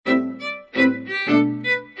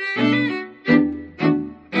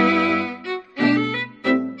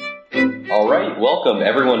welcome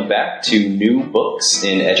everyone back to New Books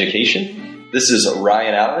in Education. This is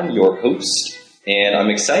Ryan Allen, your host, and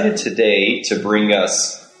I'm excited today to bring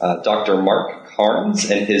us Dr. Mark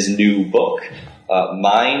Carnes and his new book,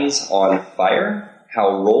 Minds on Fire,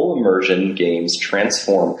 How Role-Immersion Games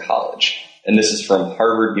Transform College. And this is from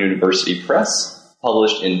Harvard University Press,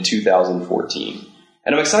 published in 2014.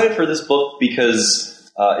 And I'm excited for this book because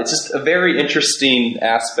it's just a very interesting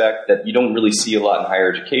aspect that you don't really see a lot in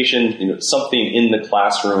higher education. You know, something in the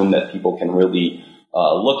classroom that people can really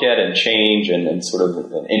look at and change, and sort of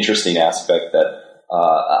an interesting aspect that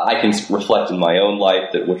I can reflect in my own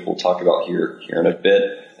life, which we'll talk about here in a bit.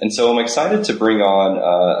 And so I'm excited to bring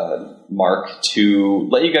on Mark to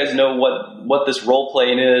let you guys know what this role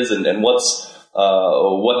playing is and what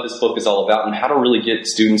this book is all about, and how to really get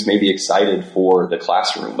students maybe excited for the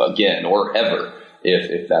classroom again or ever,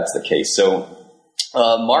 if that's the case. So,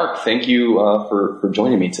 Mark, thank you for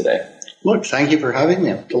joining me today. Look, thank you for having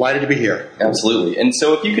me. I'm delighted to be here. Absolutely. And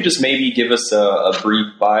so if you could just maybe give us a brief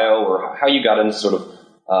bio or how you got into sort of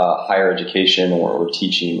higher education or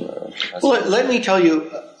teaching. Well, let me tell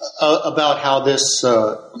you about how this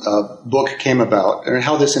book came about and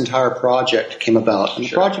how this entire project came about. And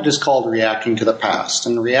the project is called Reacting to the Past.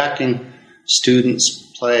 And Reacting,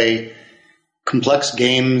 students play complex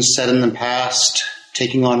games set in the past,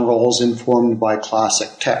 taking on roles informed by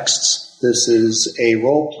classic texts. This is a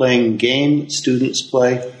role-playing game that students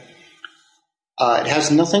play. It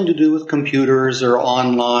has nothing to do with computers or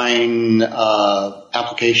online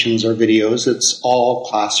applications or videos. It's all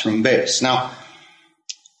classroom-based. Now,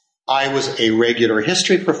 I was a regular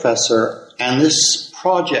history professor, and this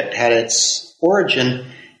project had its origin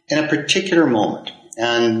in a particular moment.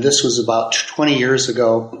 And this was about 20 years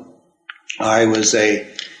ago. I was a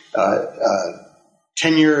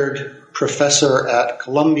tenured professor at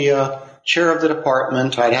Columbia, chair of the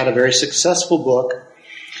department. I'd had a very successful book,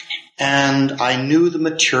 and I knew the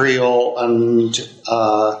material, and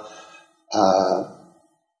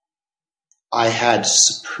I had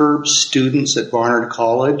superb students at Barnard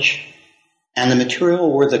College, and the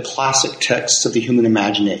material were the classic texts of the human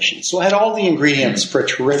imagination. So I had all the ingredients for a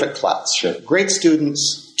terrific class. Great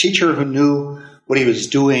students, teacher who knew what he was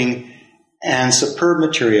doing, and superb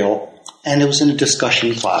material, and it was in a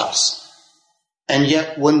discussion class. And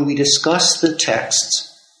yet, when we discussed the texts,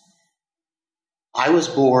 I was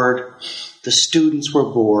bored, the students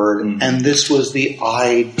were bored, and this was the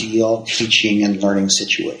ideal teaching and learning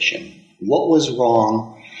situation. What was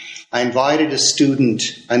wrong? I invited a student,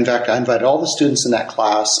 in fact, I invited all the students in that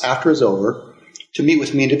class after it was over to meet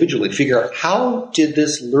with me individually, to figure out how did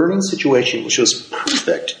this learning situation, which was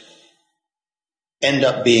perfect, end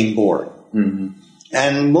up being bored. Mm-hmm.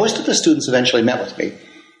 And most of the students eventually met with me.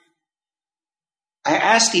 I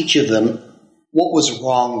asked each of them what was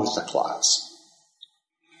wrong with the class.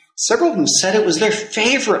 Several of them said it was their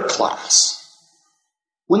favorite class.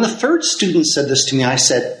 When the third student said this to me, I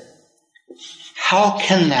said, "How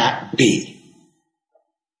can that be?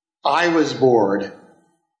 I was bored.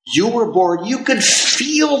 You were bored. You could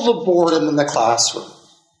feel the boredom in the classroom."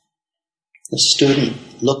 The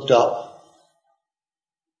student looked up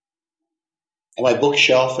on my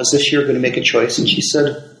bookshelf as if she were going to make a choice, and she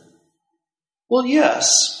said, "Well,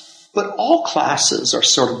 yes, but all classes are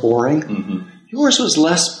sort of boring. Mm-hmm. Yours was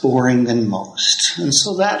less boring than most." And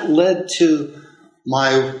so that led to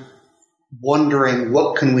my wondering,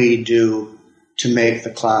 what can we do to make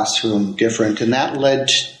the classroom different? And that led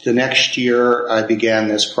to the next year, I began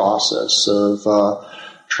this process of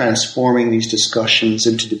transforming these discussions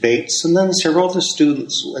into debates. And then several of the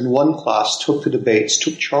students in one class took the debates,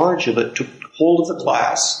 took charge of it, took hold of the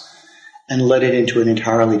class, and led it into an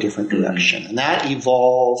entirely different direction. And that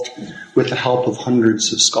evolved with the help of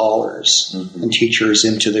hundreds of scholars and teachers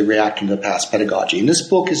into the Reacting to the Past pedagogy. And this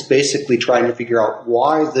book is basically trying to figure out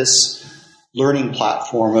why this learning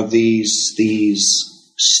platform of these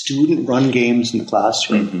student-run games in the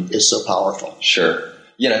classroom is so powerful. Sure.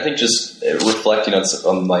 Yeah, I think just reflecting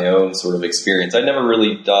on my own sort of experience, I'd never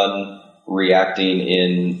really done reacting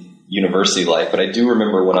in university life, but I do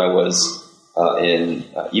remember when I was in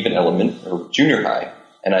even or junior high,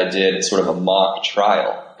 and I did sort of a mock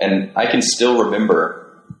trial, and I can still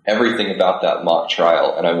remember everything about that mock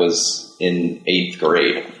trial, and I was in 8th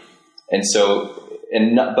grade, and so,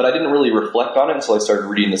 but I didn't really reflect on it until I started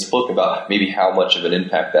reading this book about maybe how much of an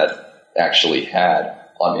impact that actually had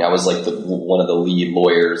on me. I was like one of the lead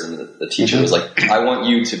lawyers, and the teacher was like, "I want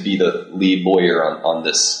you to be the lead lawyer on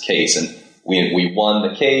this case," and we won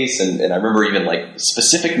the case, and I remember even like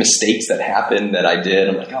specific mistakes that happened that I did.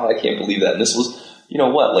 I'm like, "Oh, I can't believe that." And this was,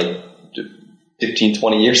 like 15,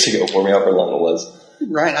 20 years ago for me, however long it was.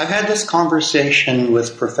 Right. I've had this conversation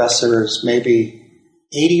with professors maybe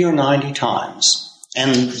 80 or 90 times.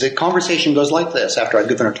 And the conversation goes like this after I've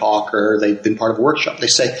given a talk or they've been part of a workshop. They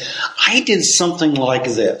say, I did something like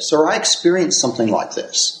this, or I experienced something like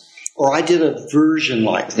this, or I did a version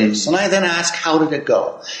like this. And I then ask, how did it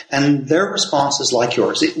go? And their response is like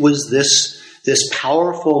yours. It was this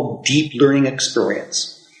powerful, deep learning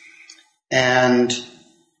experience. And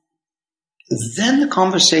then the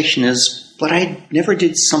conversation is, but I never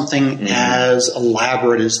did something as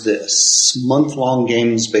elaborate as this. Month-long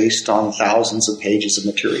games based on thousands of pages of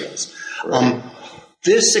materials. Right.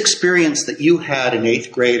 This experience that you had in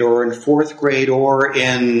 8th grade or in 4th grade or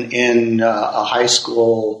in a high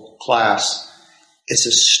school class, it's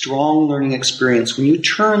a strong learning experience. When you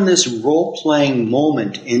turn this role-playing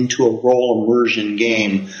moment into a role-immersion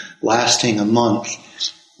game lasting a month,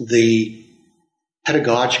 the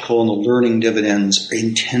pedagogical and the learning dividends are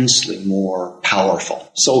intensely more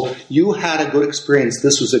powerful. So you had a good experience.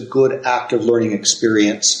 This was a good active learning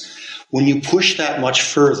experience. When you push that much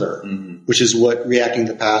further, which is what Reacting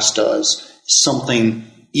to the Past does, something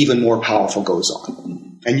even more powerful goes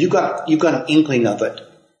on. And you've got an inkling of it,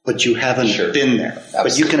 but you haven't been there. Absolutely.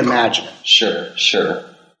 But you can imagine it. Sure.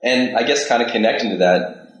 And I guess kind of connecting to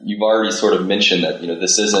that, you've already sort of mentioned that,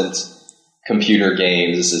 this isn't computer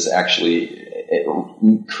games. This is actually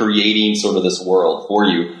creating sort of this world for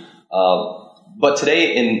you. But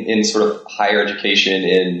today in sort of higher education,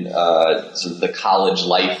 in sort of the college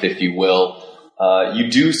life, if you will, you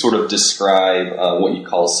do sort of describe what you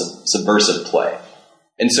call subversive play.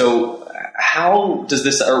 And so how does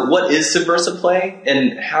this, or what is subversive play,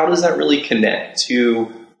 and how does that really connect to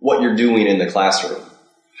what you're doing in the classroom?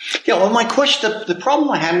 Yeah, well, my question, the problem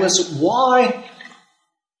I had was, why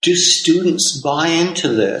do students buy into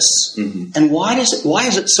this, and why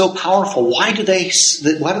is it so powerful? Why do they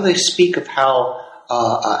speak of how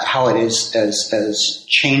it has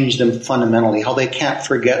changed them fundamentally? How they can't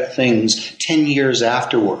forget things 10 years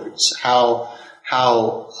afterwards? How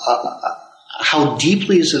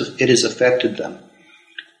deeply it has affected them,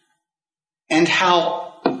 and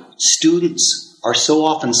how students are so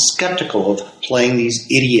often skeptical of playing these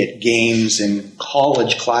idiot games in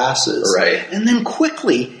college classes. Right. And then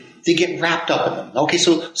quickly they get wrapped up in them. Okay,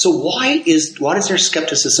 so why does their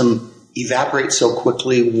skepticism evaporate so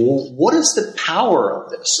quickly? What is the power of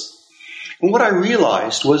this? And what I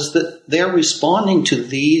realized was that they're responding to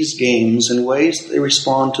these games in ways that they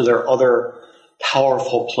respond to their other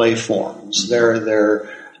powerful play forms, their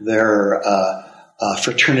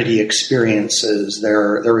fraternity experiences,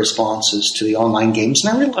 their responses to the online games.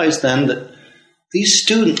 And I realized then that these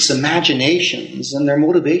students' imaginations and their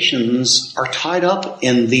motivations are tied up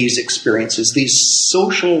in these experiences, these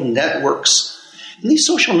social networks. And these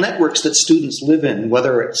social networks that students live in,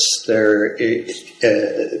 whether it's their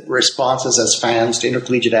responses as fans to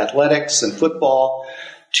intercollegiate athletics and football,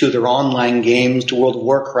 to their online games, to World of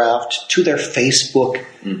Warcraft, to their Facebook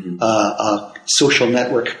social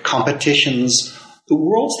network competitions, the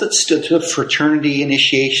worlds that stood to fraternity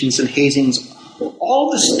initiations and hazings,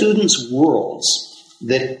 all the students' worlds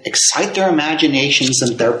that excite their imaginations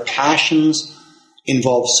and their passions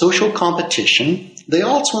involve social competition. They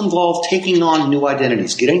also involve taking on new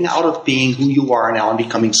identities, getting out of being who you are now and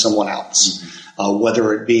becoming someone else,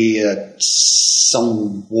 whether it be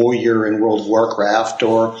some warrior in World of Warcraft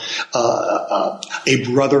or a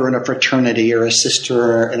brother in a fraternity or a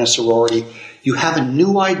sister in a sorority. You have a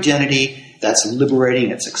new identity. That's liberating.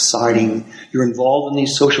 It's exciting. You're involved in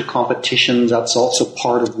these social competitions. That's also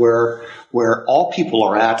part of where all people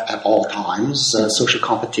are at all times. Social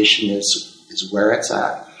competition is where it's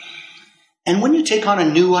at. And when you take on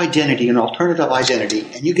a new identity, an alternative identity,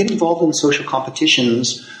 and you get involved in social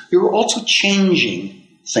competitions, you're also changing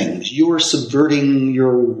things. You are subverting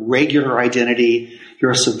your regular identity.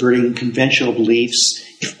 You're subverting conventional beliefs,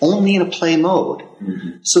 if only in a play mode.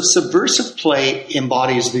 So subversive play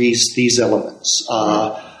embodies these elements.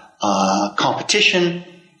 Competition,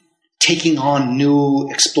 taking on new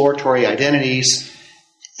exploratory identities,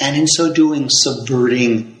 and in so doing,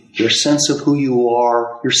 subverting your sense of who you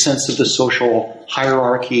are, your sense of the social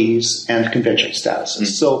hierarchies and conventional statuses.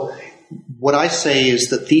 So what I say is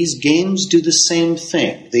that these games do the same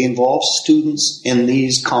thing. They involve students in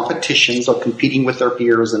these competitions or competing with their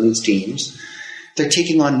peers in these teams. They're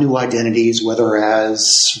taking on new identities, whether as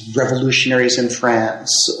revolutionaries in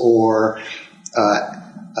France or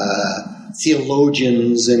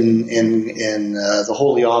theologians in the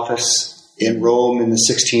Holy Office in Rome in the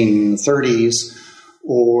 1630s,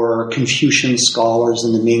 or Confucian scholars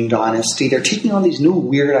in the Ming Dynasty. They're taking on these new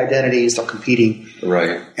weird identities. They're competing.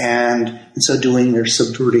 Right. And in so doing, they're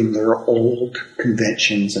subverting their old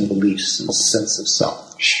conventions and beliefs and sense of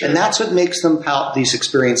self. Sure. And that's what makes them these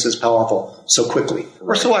experiences powerful so quickly. Right.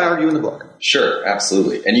 Or so I argue in the book. Sure,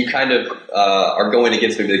 absolutely. And you kind of are going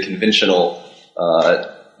against maybe the conventional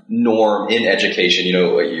norm in education. You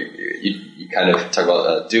know, you kind of talk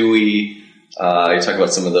about Dewey. You talk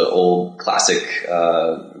about some of the old classic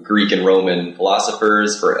Greek and Roman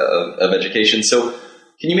philosophers of education. So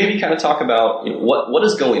can you maybe kind of talk about what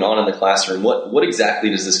is going on in the classroom? What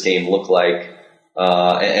exactly does this game look like?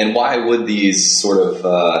 And why would these sort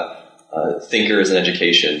of thinkers in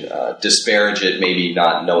education disparage it, maybe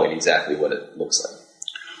not knowing exactly what it looks like?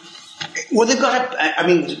 Well, they've got,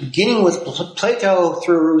 beginning with Plato,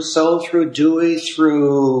 through Rousseau, through Dewey,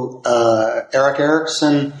 through Erik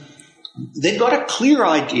Erikson, they've got a clear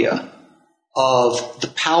idea of the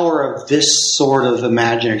power of this sort of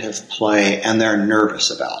imaginative play, and they're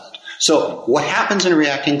nervous about it. So what happens in a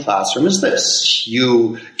reacting classroom is this.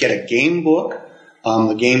 You get a game book.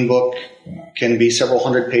 The game book can be several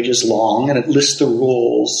hundred pages long, and it lists the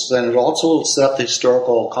rules, and it also sets up the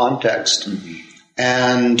historical context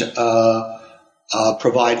and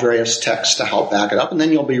provide various texts to help back it up. And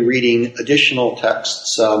then you'll be reading additional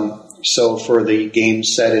texts. So for the game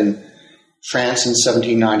set in France in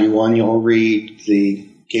 1791, you'll read the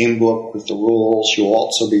game book with the rules. You'll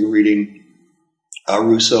also be reading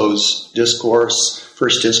Rousseau's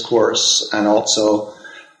first discourse, and also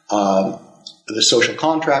the social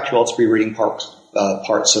contract. You'll also be reading parts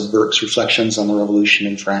of Burke's Reflections on the Revolution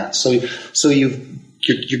in France. So you're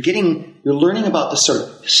learning about the sort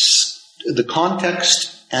of the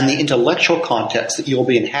context and the intellectual context that you'll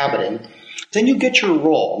be inhabiting. Then you get your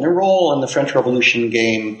role. And your role in the French Revolution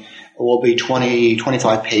game will be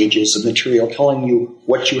 25 pages of material telling you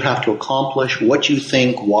what you have to accomplish, what you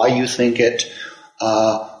think, why you think it,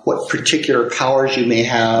 what particular powers you may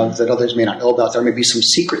have that others may not know about. There may be some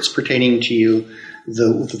secrets pertaining to you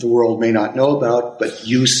that the world may not know about, but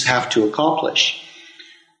you have to accomplish.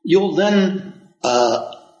 You'll then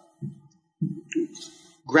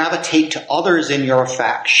gravitate to others in your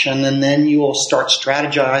faction, and then you will start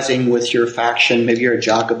strategizing with your faction. Maybe you're a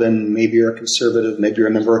Jacobin, maybe you're a conservative, maybe you're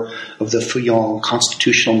a member of the Feuillon,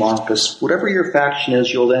 constitutional monarchist. Whatever your faction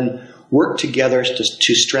is, you'll then work together to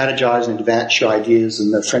strategize and advance your ideas.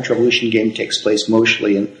 And the French Revolution game takes place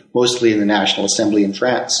mostly in the National Assembly in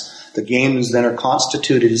France. The games then are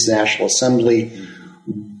constituted as the National Assembly.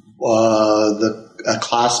 A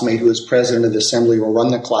classmate who is president of the assembly will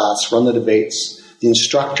run the class, run the debates. The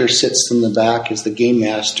instructor sits in the back as the game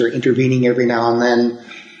master, intervening every now and then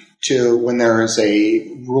when there is a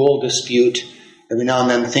rule dispute. Every now and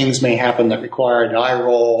then things may happen that require a die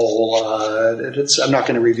roll. I'm not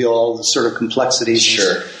going to reveal all the sort of complexities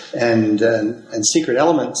Sure. and secret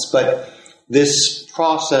elements, but this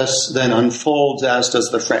process then unfolds, as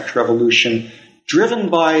does the French Revolution, driven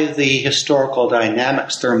by the historical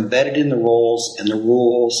dynamics. They're embedded in the roles and the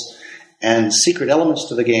rules and secret elements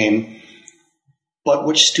to the game, but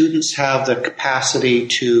which students have the capacity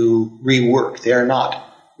to rework. They are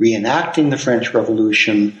not reenacting the French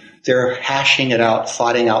Revolution. They're hashing it out,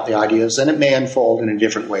 fighting out the ideas, and it may unfold in a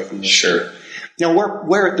different way from this. Sure. Now,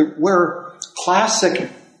 where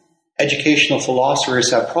classic educational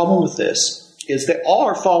philosophers have a problem with this is they all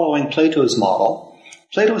are following Plato's model.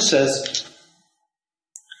 Plato says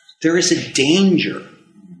there is a danger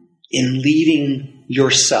in leaving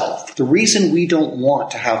yourself. The reason we don't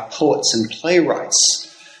want to have poets and playwrights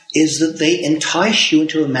is that they entice you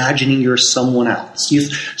into imagining you're someone else.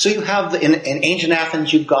 So you have, in ancient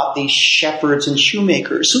Athens, you've got these shepherds and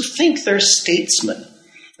shoemakers who think they're statesmen.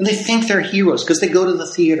 And they think they're heroes because they go to the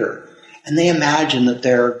theater. And they imagine that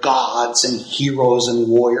they're gods and heroes and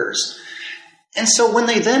warriors. And so when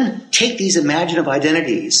they then take these imaginative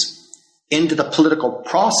identities into the political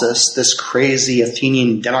process, this crazy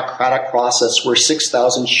Athenian democratic process where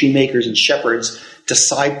 6,000 shoemakers and shepherds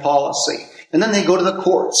decide policy. And then they go to the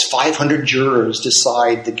courts. 500 jurors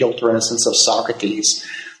decide the guilt or innocence of Socrates.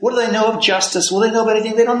 What do they know of justice? Will they know about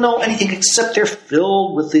anything? They don't know anything except they're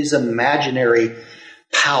filled with these imaginary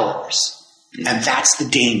powers. And that's the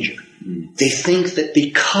danger. They think that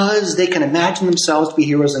because they can imagine themselves to be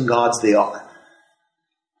heroes and gods, they are.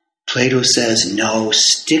 Plato says, no,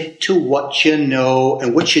 stick to what you know,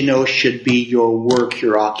 and what you know should be your work,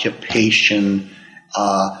 your occupation.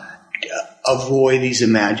 Avoid these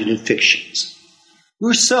imaginative fictions.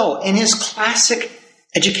 Rousseau, in his classic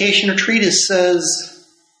educational treatise, says,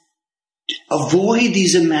 avoid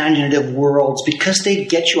these imaginative worlds because they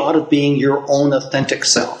get you out of being your own authentic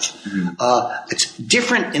self. It's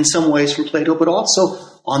different in some ways from Plato, but also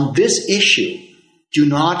on this issue, do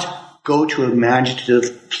not go to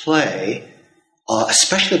imaginative play,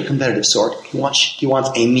 especially of a competitive sort. He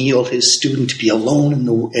wants Emile, his student, to be alone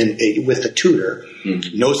with the tutor.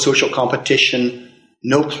 No social competition,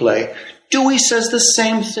 no play. Dewey says the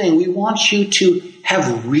same thing. We want you to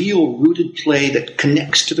have real rooted play that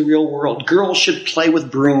connects to the real world. Girls should play with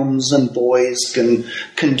brooms and boys can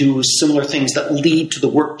do similar things that lead to the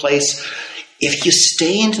workplace. If you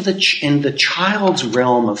stay in the child's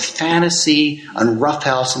realm of fantasy and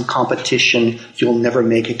roughhouse and competition, you'll never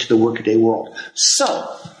make it to the workaday world.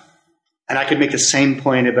 So, and I could make the same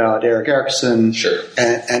point about Erik Erikson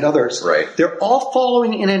and others. Right. They're all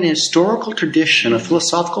following in an historical tradition, a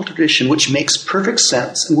philosophical tradition, which makes perfect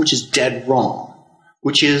sense and which is dead wrong,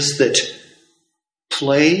 which is that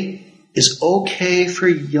play is okay for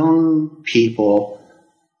young people,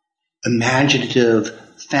 imaginative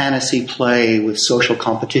fantasy play with social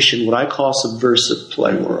competition, what I call subversive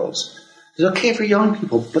play worlds. It's okay for young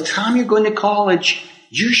people. By the time you're going to college,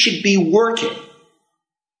 you should be working.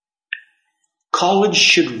 College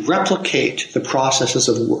should replicate the processes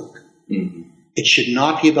of work. It should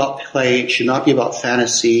not be about play. It should not be about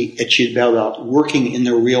fantasy. It should be about working in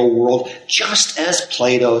the real world, just as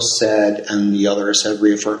Plato said and the others have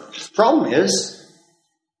reaffirmed. The problem is,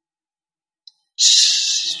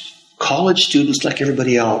 college students, like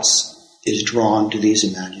everybody else, is drawn to these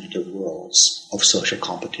imaginative worlds of social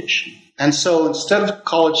competition. And so instead of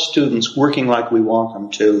college students working like we want them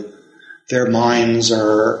to, their minds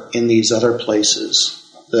are in these other places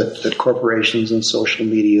that corporations and social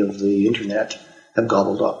media of the internet have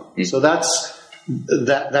gobbled up. So that's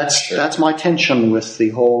my tension with the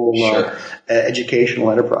whole educational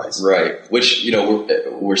enterprise. Right. Which,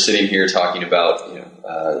 we're sitting here talking about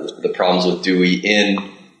the problems with Dewey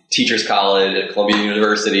in Teachers College at Columbia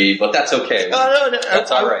University, but that's okay. No.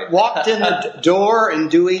 That's all right. I walked in the door and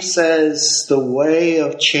Dewey says the way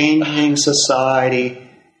of changing society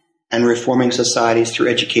and reforming societies through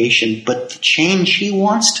education, but the change he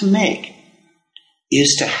wants to make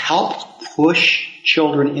is to help push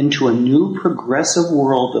children into a new progressive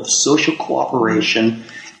world of social cooperation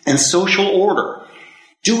and social order.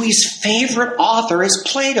 Dewey's favorite author is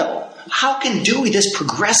Plato. How can Dewey, this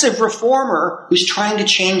progressive reformer who's trying to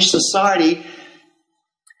change society,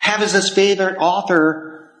 have as his favorite author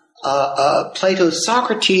Plato's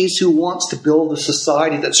Socrates, who wants to build a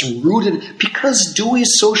society that's rooted, because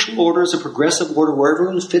Dewey's social order is a progressive order where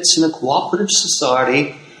everyone fits in a cooperative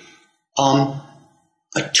society,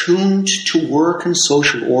 attuned to work and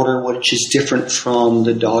social order, which is different from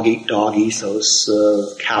the dog-eat-dog ethos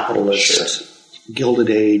of capitalist, Gilded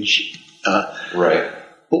Age. Right.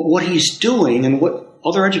 But what he's doing, and what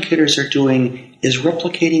other educators are doing, is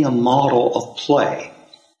replicating a model of play.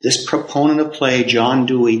 This proponent of play, John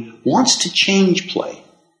Dewey, wants to change play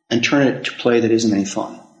and turn it to play that isn't any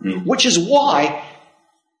fun. Which is why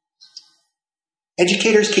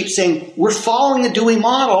educators keep saying, we're following the Dewey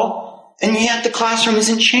model, and yet the classroom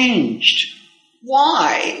isn't changed.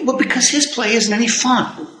 Why? Well, because his play isn't any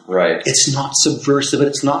fun. Right. It's not subversive, and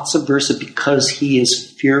it's not subversive because he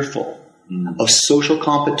is fearful of social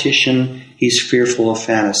competition. He's fearful of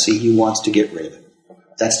fantasy. He wants to get rid of it.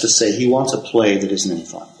 That's to say, he wants a play that isn't any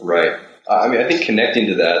fun. Right. I think connecting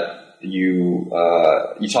to that, you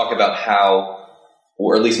talk about how,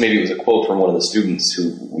 or at least maybe it was a quote from one of the students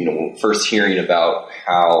who, first hearing about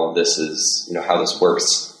how this is, how this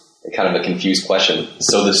works, kind of a confused question.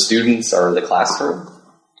 So the students are in the classroom,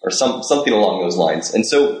 or something along those lines. And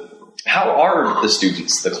so, how are the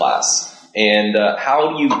students the class, and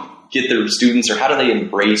how do you get the students, or how do they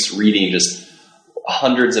embrace reading just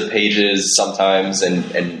hundreds of pages sometimes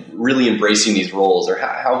and really embracing these roles? Or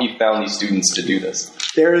how have you found these students to do this?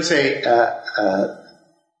 There is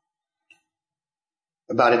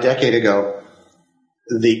about a decade ago,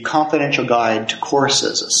 the Confidential Guide to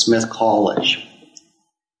Courses at Smith College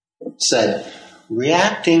said,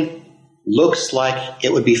 reacting looks like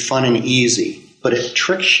it would be fun and easy, but it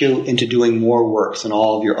tricks you into doing more work than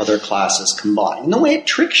all of your other classes combined. And the way it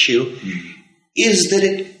tricks you is that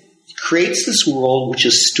it creates this world which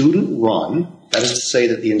is student-run. That is to say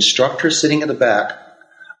that the instructor is sitting at the back,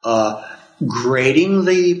 grading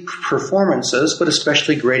the performances, but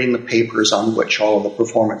especially grading the papers on which all of the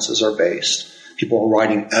performances are based. People are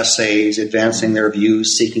writing essays, advancing their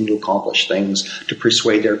views, seeking to accomplish things, to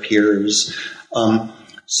persuade their peers.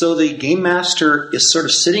 So the game master is sort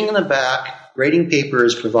of sitting in the back, grading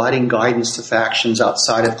papers, providing guidance to factions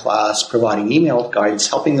outside of class, providing email guidance,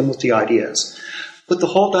 helping them with the ideas. But the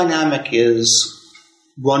whole dynamic is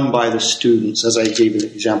run by the students. As I gave an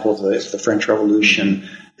example of the French Revolution,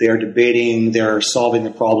 they are debating, they're solving the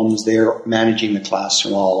problems, they're managing the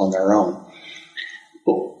classroom all on their own.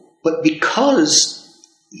 But because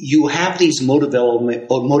you have these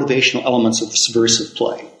motivational elements of subversive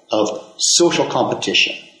play, of social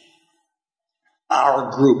competition,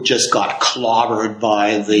 our group just got clobbered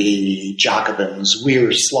by the Jacobins. We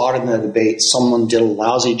were slaughtered in the debate. Someone did a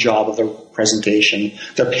lousy job of their presentation.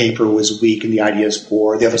 Their paper was weak and the ideas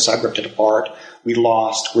poor. The other side ripped it apart. We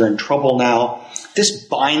lost. We're in trouble now. This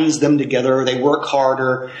binds them together. They work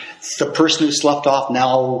harder. The person who slept off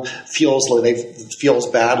now feels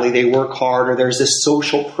badly. They work harder. There's this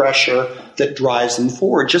social pressure that drives them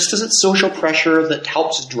forward, just as it's social pressure that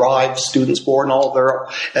helps drive students forward and all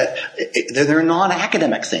they're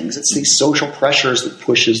non-academic things. It's these social pressures that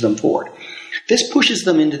pushes them forward. This pushes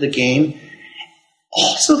them into the game.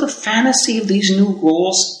 Also, the fantasy of these new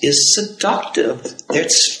roles is seductive.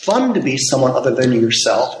 It's fun to be someone other than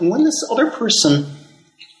yourself. And when this other person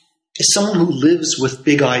is someone who lives with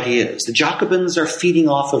big ideas, the Jacobins are feeding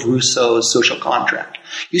off of Rousseau's social contract.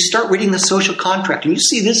 You start reading the social contract and you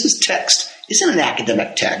see this is text. It's not an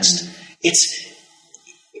academic text. It's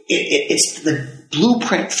the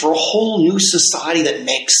blueprint for a whole new society that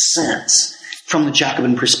makes sense from the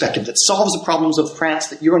Jacobin perspective, that solves the problems of France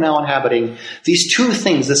that you're now inhabiting. These two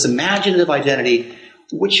things, this imaginative identity,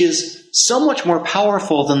 which is so much more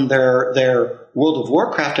powerful than their World of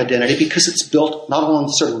Warcraft identity, because it's built not only on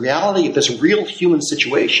the sort of reality of this real human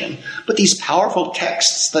situation, but these powerful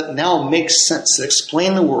texts that now make sense, that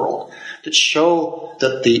explain the world, that show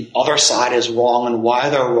that the other side is wrong and why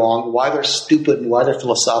they're stupid and why they're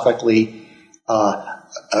philosophically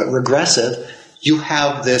regressive. You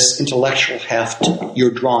have this intellectual heft. You're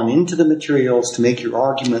drawn into the materials to make your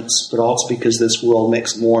arguments, but also because this world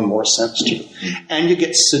makes more and more sense to you. And you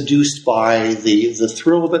get seduced by the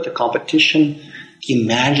thrill of it, the competition, the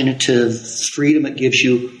imaginative freedom it gives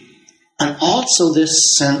you, and also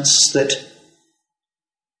this sense that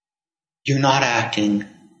you're not acting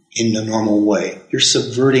in the normal way. You're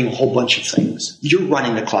subverting a whole bunch of things. You're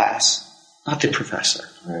running the class, not the professor.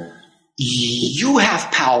 Right. You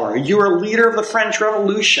have power. You're a leader of the French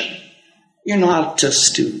Revolution. You're not a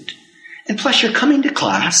student. And plus, you're coming to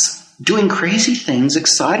class, doing crazy things,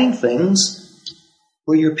 exciting things,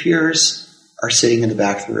 where your peers are sitting in the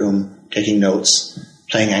back of the room, taking notes,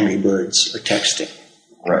 playing Angry Birds, or texting.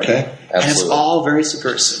 Right. Okay? Absolutely. And it's all very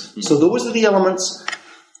subversive. Mm-hmm. So those are the elements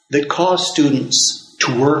that cause students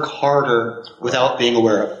to work harder without being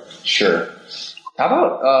aware of it. Sure. How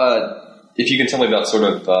about if you can tell me about sort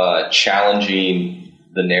of challenging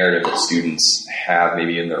the narrative that students have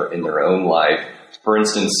maybe in their own life. For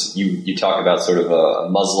instance, you talk about sort of a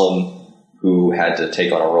Muslim who had to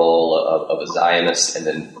take on a role of a Zionist, and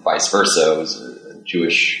then vice versa. It was a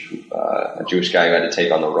Jewish guy who had to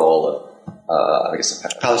take on the role of, I guess, a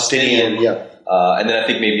Palestinian. Yeah. And then I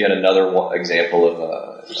think maybe you had another example of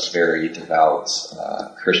a very devout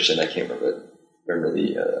Christian. I can't remember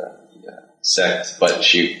the sect, but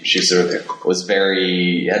she sort of had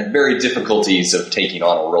very difficulties of taking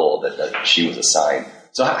on a role that she was assigned.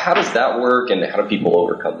 So how does that work, and how do people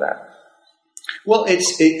overcome that? Well,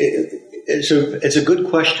 it's a good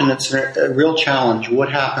question. It's a real challenge.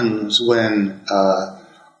 What happens when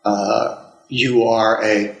you are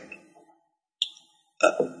a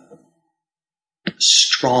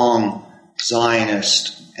strong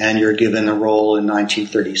Zionist and you're given a role in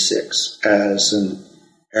 1936 as an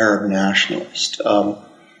Arab nationalist?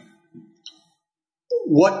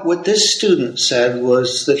 What this student said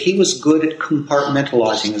was that he was good at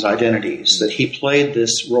compartmentalizing his identities, that he played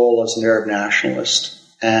this role as an Arab nationalist,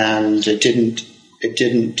 and it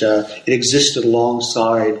existed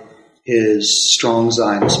alongside his strong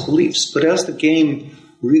Zionist beliefs. But as the game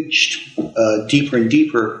reached deeper and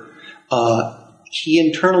deeper,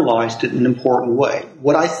 he internalized it in an important way.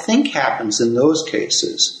 What I think happens in those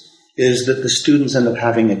cases is that the students end up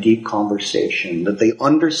having a deep conversation, that they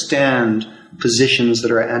understand positions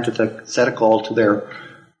that are antithetical to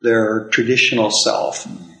their traditional self.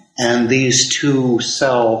 And these two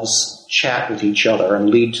selves chat with each other and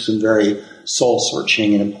lead to some very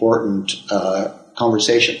soul-searching and important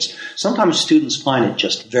conversations. Sometimes students find it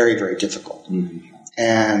just very, very difficult. Mm-hmm.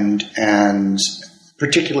 And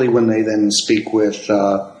particularly when they then speak with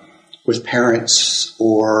parents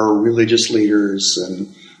or religious leaders,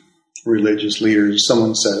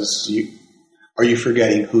 someone says, are you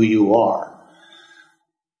forgetting who you are?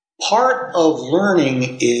 Part of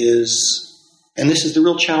learning is, and this is the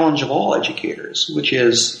real challenge of all educators, which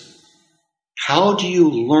is, how do you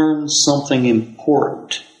learn something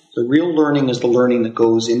important The real learning is the learning that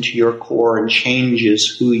goes into your core and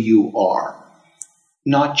changes who you are,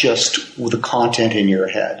 not just the content in your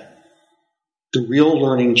head. The real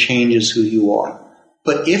learning changes who you are.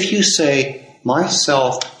 But if you say,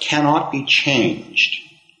 myself cannot be changed,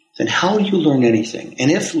 then how do you learn anything?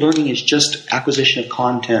 And if learning is just acquisition of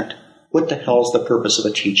content, what the hell is the purpose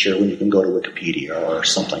of a teacher when you can go to Wikipedia or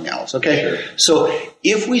something else? Okay? Sure. So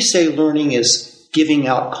if we say learning is giving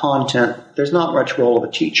out content, there's not much role of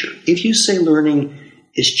a teacher. If you say learning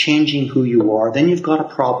is changing who you are, then you've got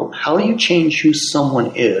a problem. How do you change who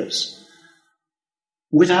someone is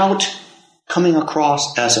without coming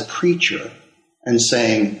across as a preacher and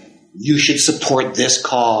saying, you should support this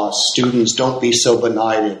cause, students, don't be so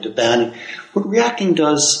benighted, abandon. What reacting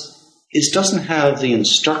does is doesn't have the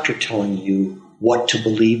instructor telling you what to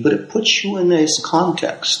believe, but it puts you in this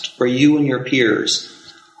context where you and your peers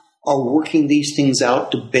are working these things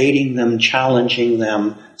out, debating them, challenging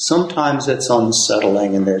them. Sometimes it's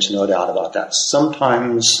unsettling, and there's no doubt about that.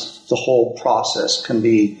 Sometimes the whole process can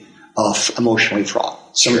be emotionally fraught.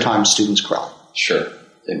 Sometimes students cry. Sure.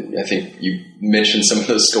 And I think you mentioned some of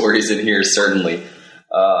those stories in here, certainly.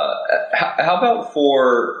 How about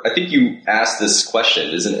I think you asked this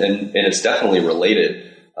question, and it's definitely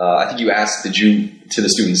related. I think you asked, to the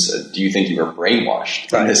students, do you think you were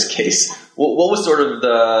brainwashed in this case? What was sort of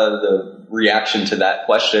the reaction to that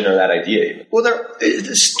question or that idea even? Well,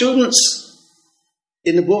 the students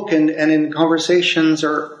in the book and in conversations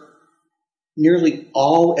are nearly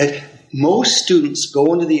all... Most students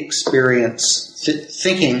go into the experience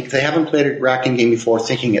thinking, they haven't played a racking game before,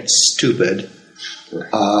 thinking it's stupid.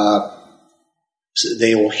 So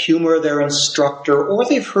they will humor their instructor, or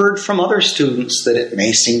they've heard from other students that it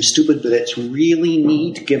may seem stupid, but it's really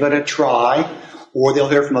neat, give it a try. Or they'll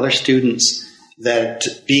hear from other students that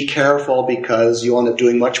be careful because you end up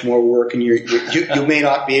doing much more work and you may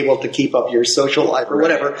not be able to keep up your social life or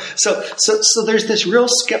whatever. So there's this real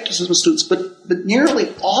skepticism of students, but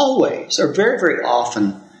nearly always, or very, very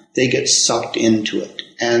often, they get sucked into it.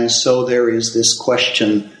 And so there is this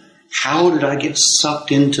question, how did I get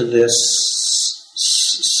sucked into this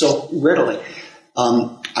so readily?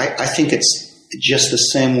 I think it's just the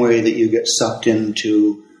same way that you get sucked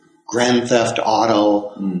into Grand Theft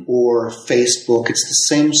Auto or Facebook. It's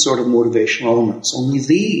the same sort of motivational elements. Only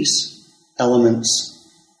these elements,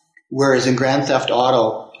 whereas in Grand Theft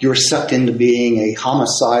Auto, you're sucked into being a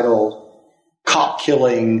homicidal,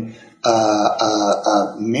 cop-killing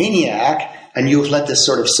maniac, and you've let this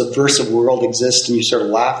sort of subversive world exist and you sort of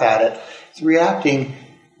laugh at it. With reacting,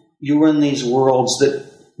 you're in these worlds that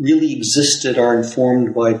really existed, are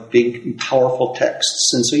informed by big, powerful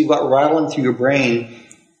texts. And so you've got rattling through your brain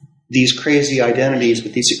these crazy identities,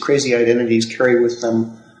 but these crazy identities carry with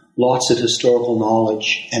them lots of historical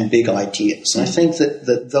knowledge and big ideas. And I think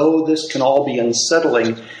that though this can all be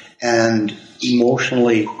unsettling and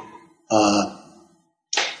emotionally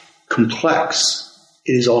complex,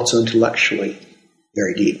 it is also intellectually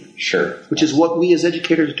very deep. Sure. Which is what we as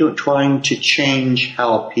educators are doing, trying to change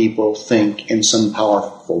how people think in some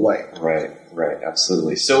powerful way. Right,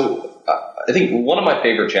 absolutely. So I think one of my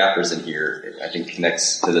favorite chapters in here, I think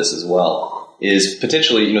connects to this as well, is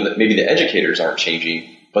potentially, that maybe the educators aren't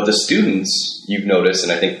changing, but the students, you've noticed,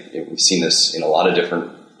 and I think we've seen this in a lot of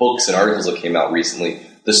different books and articles that came out recently,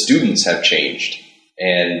 the students have changed.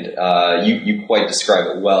 And you quite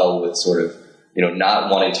describe it well with sort of, not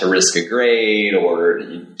wanting to risk a grade or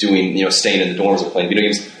doing, staying in the dorms or playing video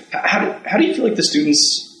games. How do you feel like the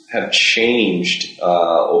students have changed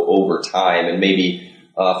over time, and maybe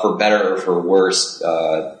for better or for worse,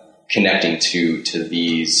 connecting to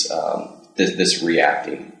these this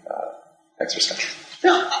reacting exercise?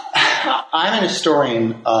 I'm an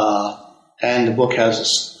historian, and the book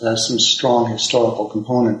has some strong historical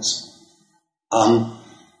components.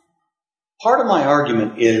 Part of my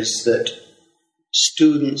argument is that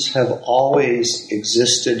students have always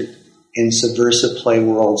existed in subversive play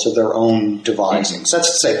worlds of their own devising. So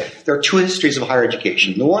that's to say, there are two histories of higher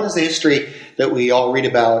education. The one is the history that we all read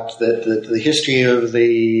about, the history of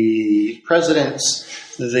the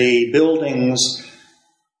presidents, the buildings,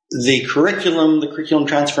 the curriculum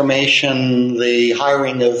transformation, the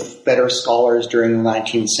hiring of better scholars during the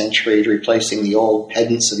 19th century, replacing the old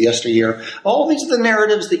pedants of yesteryear. All these are the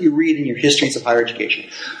narratives that you read in your histories of higher education.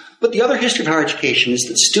 But the other history of higher education is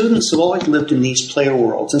that students have always lived in these play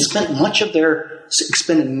worlds and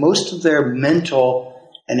expended most of their mental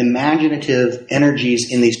and imaginative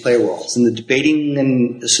energies in these play worlds, in the debating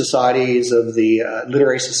and societies of the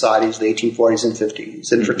literary societies of the 1840s and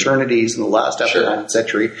 50s, and fraternities in the last after the 19th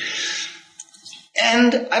century.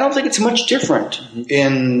 And I don't think it's much different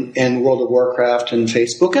in World of Warcraft and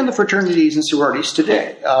Facebook and the fraternities and sororities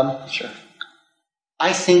today. Sure.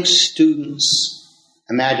 I think students'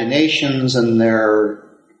 imaginations and their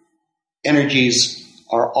energies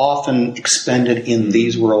are often expended in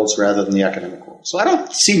these worlds rather than the academic world. So I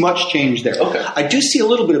don't see much change there. Okay. I do see a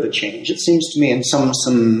little bit of a change. It seems to me, and some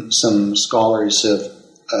scholars have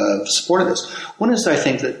supported this. One is I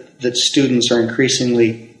think that students are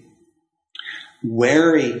increasingly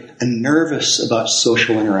wary and nervous about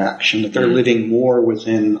social interaction, that they're living more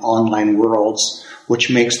within online worlds, which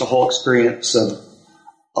makes the whole experience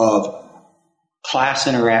of class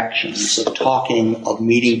interactions, of talking, of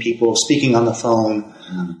meeting people, of speaking on the phone,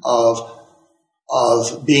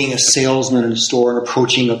 of being a salesman in a store and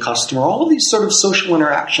approaching a customer, all of these sort of social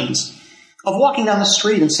interactions, of walking down the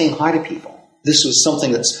street and saying hi to people. This was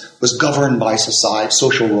something that was governed by society,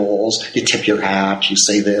 social roles. You tip your hat, you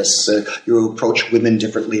say this, you approach women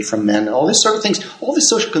differently from men, all these sort of things. All these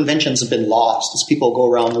social conventions have been lost as people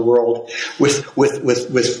go around the world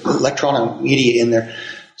with electronic media in there.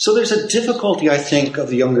 So there's a difficulty, I think, of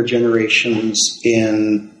the younger generations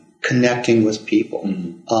in connecting with people,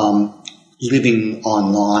 living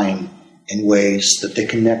online in ways that they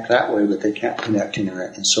connect that way, but they can't connect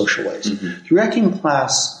in social ways. The reacting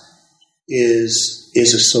class is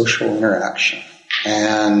a social interaction,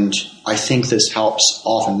 and I think this helps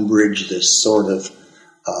often bridge this sort of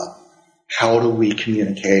how do we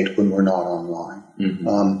communicate when we're not online.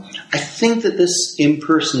 I think that this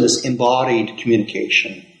in-person, this embodied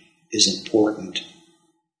communication is important.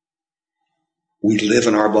 We live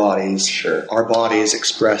in our bodies. Sure. Our bodies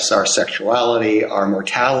express our sexuality, our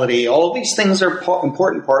mortality. All of these things are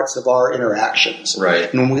important parts of our interactions.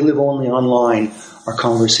 Right. And when we live only online, our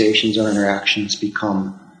conversations, our interactions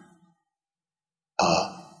become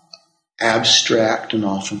abstract and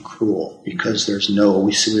often cruel because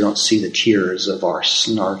we don't see the tears of our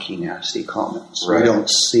snarky, nasty comments. Right. We don't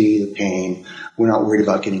see the pain. We're not worried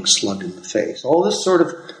about getting slugged in the face. All this sort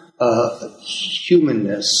of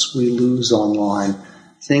humanness we lose online.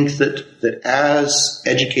 Think that as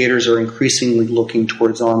educators are increasingly looking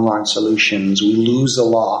towards online solutions, we lose a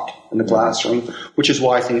lot in the classroom, which is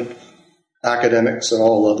why I think academics at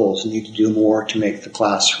all levels need to do more to make the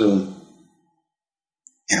classroom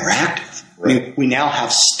interactive. Right. I mean, we now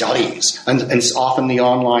have studies, and often the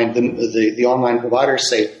online providers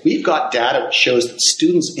say, we've got data that shows that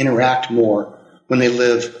students interact more when they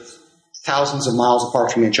live thousands of miles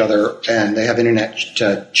apart from each other and they have internet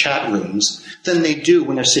chat rooms than they do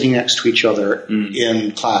when they're sitting next to each other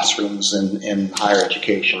in classrooms and in higher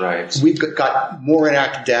education. Right. We've got more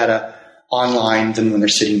interactive data online than when they're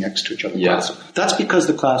sitting next to each other in classrooms. That's because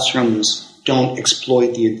the classrooms don't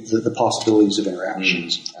exploit the possibilities of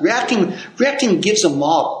interactions. Reacting gives a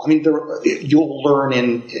model. I mean, you'll learn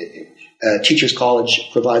in Teachers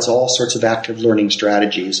College provides all sorts of active learning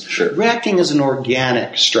strategies. Sure. Reacting is an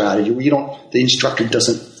organic strategy where the instructor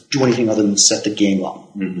doesn't do anything other than set the game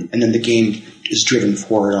up, and then the game is driven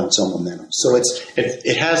forward on its own momentum. So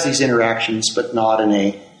it has these interactions, but not in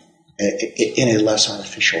a less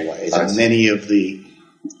artificial way than many of the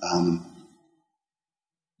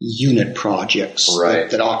unit projects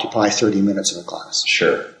that occupy 30 minutes of a class.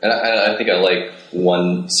 Sure. And I think I like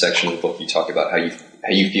one section of the book you talk about how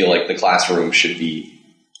you feel like the classroom should be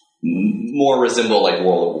more resemble like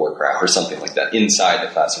World of Warcraft or something like that inside the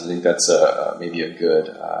classroom. I think that's maybe a good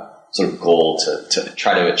sort of goal to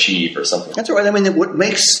try to achieve or something. That's right. I mean, what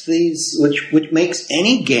makes which makes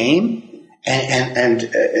any game and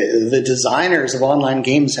the designers of online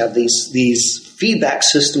games have these feedback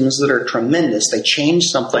systems that are tremendous. They change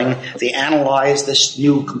something, they analyze this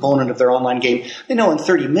new component of their online game. They know in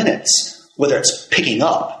 30 minutes whether it's picking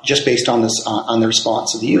up just based on the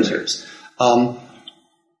response of the users.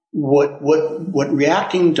 What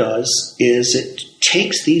reacting does is it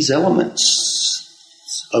takes these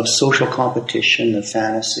elements of social competition, of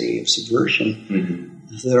fantasy, of subversion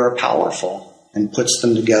that are powerful and puts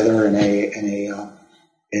them together in a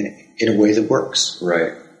way that works.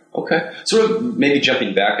 Right. Okay. Sort of maybe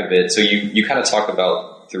jumping back a bit. So you kind of talk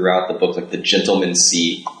about throughout the book like the gentleman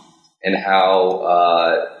seat and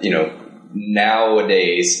how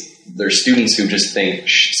nowadays there's students who just think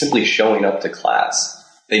simply showing up to class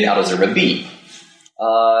they now deserve a B.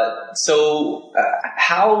 So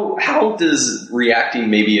how does reacting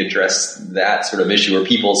maybe address that sort of issue where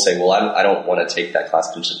people say, well, I don't want to take that class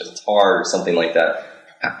because it's hard or something like that?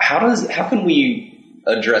 How can we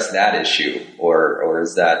address that issue, or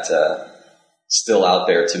is that still out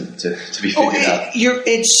there to be figured out?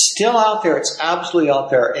 It's still out there. It's absolutely out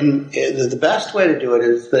there. And the best way to do it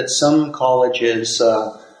is that some colleges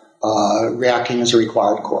reacting is a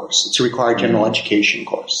required course. It's a required general education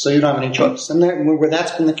course. So you don't have any choice. And where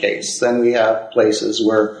that's been the case, then we have places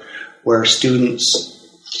where students,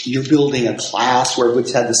 you're building a class where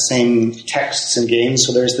everybody's had the same texts and games,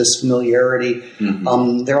 so there's this familiarity.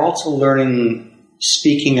 They're also learning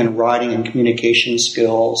speaking and writing and communication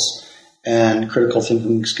skills and critical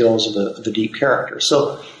thinking skills of a deep character.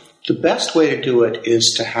 So the best way to do it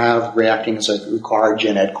is to have reacting as a required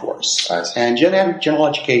gen ed course. And gen ed, general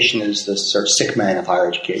education, is the sort of sick man of higher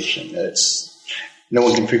education. No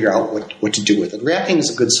one can figure out what to do with it. Reacting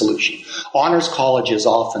is a good solution. Honors colleges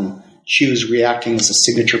often choose reacting as a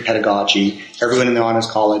signature pedagogy. Everyone in the honors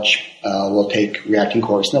college will take reacting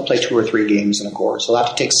course, and they'll play 2 or 3 games in a course. They'll have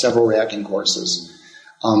to take several reacting courses.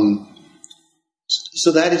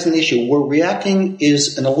 So that is an issue. Where reacting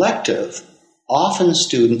is an elective, often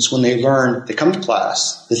students, when they learn, they come to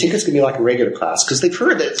class, they think it's going to be like a regular class because they've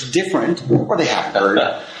heard that it's different, or they haven't heard.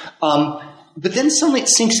 But then suddenly it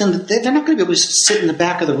sinks in that they're not going to be able to sit in the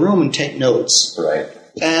back of the room and take notes. Right.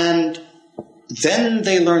 And then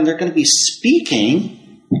they learn they're going to be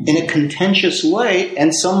speaking in a contentious way,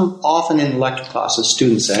 and often in elective classes,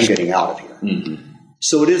 students say, I'm getting out of here.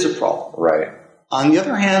 So it is a problem. Right. On the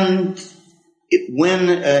other hand, when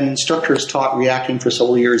an instructor has taught reacting for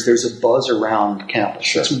several years, there's a buzz around campus.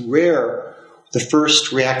 Sure. It's rare. The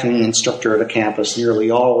first reacting instructor at a campus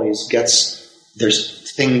nearly always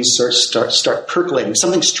there's things start percolating.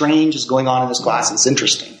 Something strange is going on in this class. It's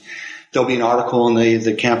interesting. There'll be an article in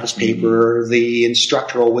the campus paper. The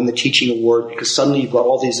instructor will win the teaching award because suddenly you've got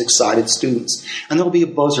all these excited students. And there'll be a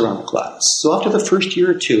buzz around the class. So after the first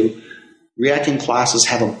year or two, reacting classes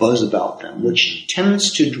have a buzz about them, which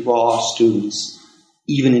tends to draw students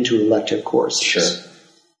even into elective courses. Sure.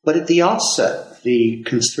 But at the outset, the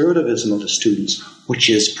conservatism of the students, which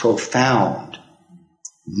is profound.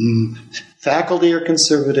 Faculty are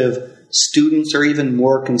conservative. Students are even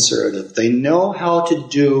more conservative. They know how to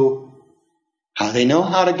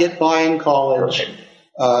get by in college.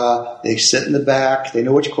 They sit in the back. They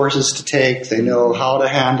know which courses to take. They know how to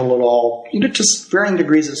handle it all, to varying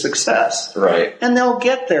degrees of success. Right. And they'll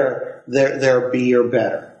get their B or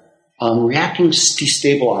better. Reacting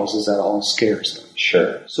destabilizes that all and scares them.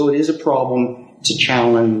 Sure. So it is a problem. It's a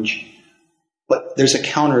challenge. But there's a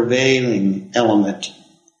countervailing element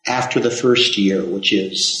after the first year, which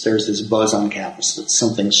is there's this buzz on campus that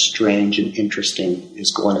something strange and interesting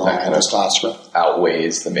is going on in this classroom.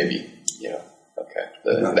 Outweighs the maybe,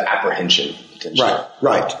 the apprehension potentially.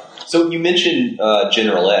 Right. So you mentioned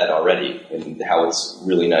general ed already and how it's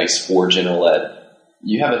really nice for general ed.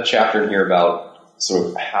 You have a chapter in here about sort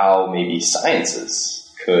of how maybe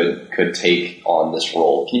sciences could take on this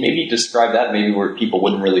role. Can you maybe describe that? Maybe where people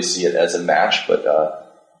wouldn't really see it as a match, but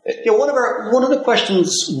one of the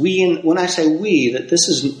questions when I say we, that this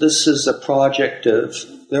is a project of,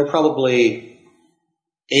 there are probably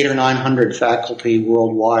 800 or 900 faculty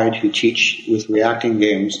worldwide who teach with reacting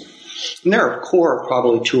games. And there are a core of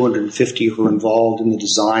probably 250 who are involved in the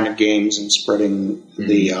design of games and spreading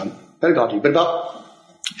the pedagogy. But about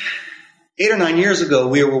 8 or 9 years ago,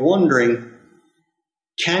 we were wondering,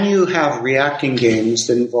 can you have reacting games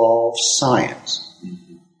that involve science?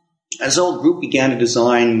 And so a group began to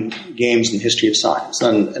design games in the history of science.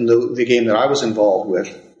 And the game that I was involved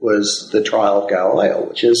with was the trial of Galileo,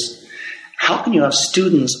 which is, how can you have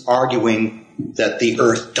students arguing that the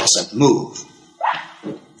Earth doesn't move?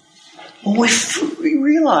 Well, we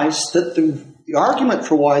realized that the argument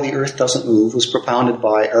for why the Earth doesn't move was propounded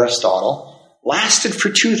by Aristotle, lasted for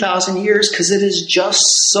 2,000 years because it is just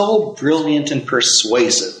so brilliant and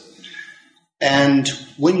persuasive. And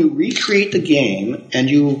when you recreate the game and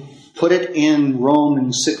you put it in Rome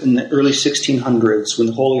in the early 1600s when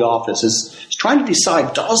the Holy Office is trying to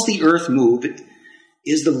decide, does the Earth move?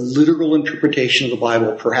 Is the literal interpretation of the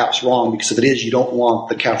Bible perhaps wrong? Because if it is, you don't want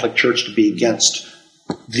the Catholic Church to be against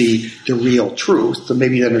the real truth. So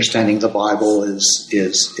maybe the understanding of the Bible is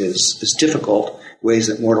difficult, ways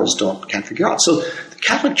that mortals can't figure out. So the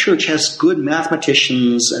Catholic Church has good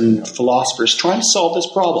mathematicians and philosophers trying to solve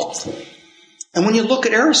this problem. And when you look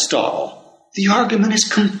at Aristotle, the argument is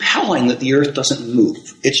compelling that the Earth doesn't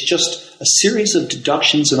move. It's just a series of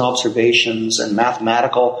deductions and observations and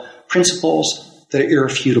mathematical principles that are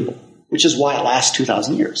irrefutable, which is why it lasts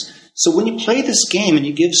 2,000 years. So when you play this game and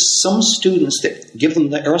you give some students, that give them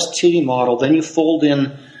the Aristotelian model, then you fold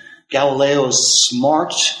in Galileo's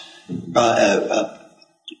smart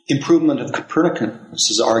improvement of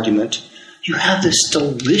Copernicus' argument, you have this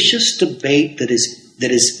delicious debate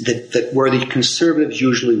that where the conservatives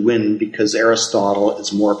usually win because Aristotle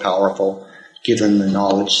is more powerful given the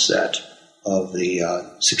knowledge set of the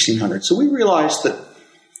 1600s. So we realized that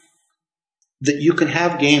that you can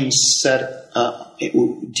have games set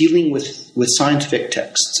dealing with scientific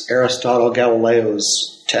texts, Aristotle,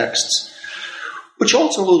 Galileo's texts, which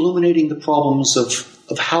also illuminating the problems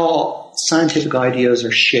of how scientific ideas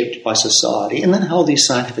are shaped by society, and then how these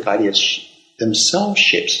scientific ideas themselves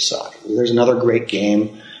shape society. There's another great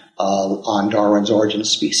game on Darwin's Origin of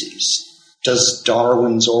Species. Does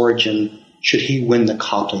Darwin's origin, should he win the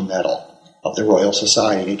Copley Medal of the Royal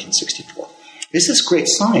Society in 1864? Is this great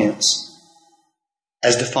science,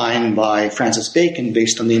 as defined by Francis Bacon,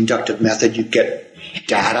 based on the inductive method? You get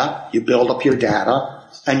data, you build up your data,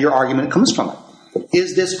 and your argument comes from it.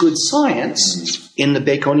 Is this good science in the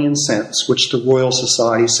Baconian sense, which the Royal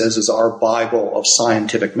Society says is our Bible of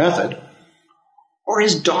scientific method? Or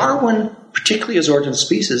is Darwin, particularly his Origin of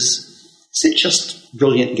Species, is it just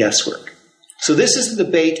brilliant guesswork? So this is the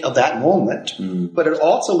debate of that moment, but it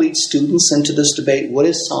also leads students into this debate: what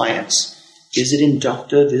is science? Is it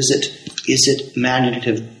inductive? Is it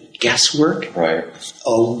imaginative guesswork? Right.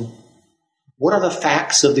 What are the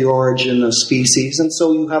facts of the origin of species? And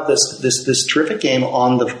so you have this terrific game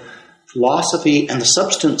on the philosophy and the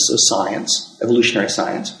substance of science, evolutionary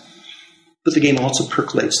science. But the game also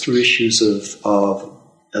percolates through issues of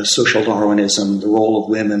social Darwinism, the role of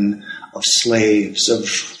women, of slaves, of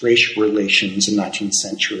racial relations in 19th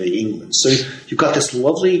century England. So you've got this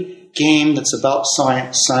lovely game that's about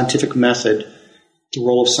science, scientific method, the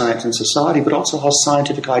role of science in society, but also how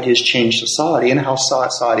scientific ideas change society and how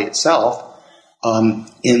society itself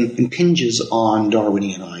impinges on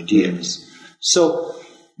Darwinian ideas. So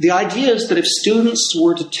the idea is that if students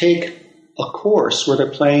were to take a course where they're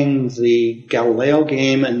playing the Galileo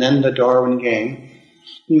game and then the Darwin game,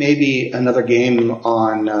 maybe another game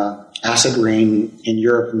on acid rain in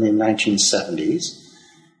Europe in the 1970s,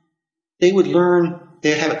 they would learn,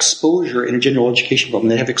 they'd have exposure in a general education program.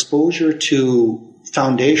 They'd have exposure to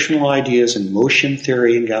foundational ideas in motion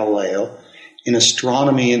theory in Galileo, in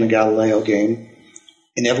astronomy in the Galileo game,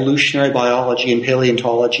 in evolutionary biology and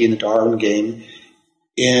paleontology in the Darwin game,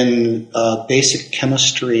 in basic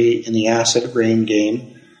chemistry in the acid rain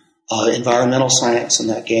game, environmental science in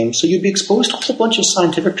that game. So you'd be exposed to a whole bunch of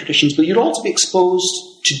scientific traditions, but you'd also be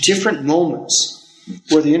exposed to different moments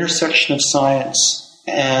where the intersection of science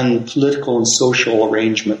and political and social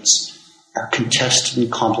arrangements are contested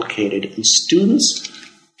and complicated. And students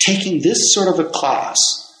taking this sort of a class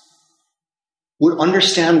would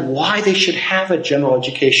understand why they should have a general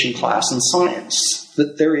education class in science,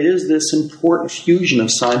 that there is this important fusion of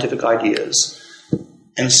scientific ideas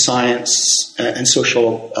and science and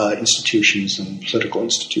social institutions and political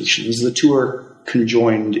institutions. The two are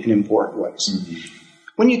conjoined in important ways. Mm-hmm.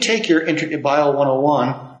 When you take your Bio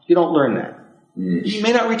 101, you don't learn that. Mm-hmm. You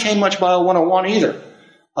may not retain much Bio 101 either.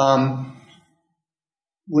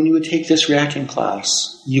 When you would take this reacting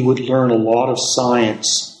class, you would learn a lot of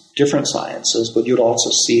science, different sciences, but you'd also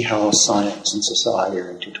see how science and society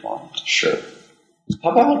are intertwined. Sure.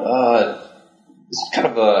 How about kind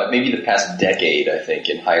of maybe the past decade, I think,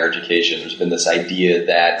 in higher education, there's been this idea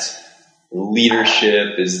that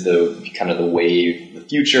leadership is the kind of the wave, the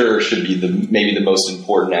future should be maybe the most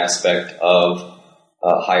important aspect of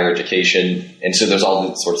higher education. And so there's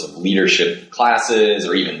all sorts of leadership classes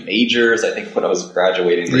or even majors. I think when I was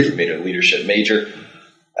graduating, they made a leadership major.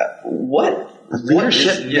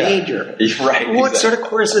 Leadership major. Right. What sort of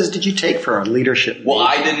courses did you take for a leadership major? Well,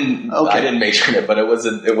 I didn't major in it, but it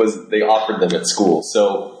was they offered them at school.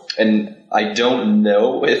 So, and I don't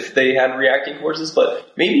know if they had reacting courses,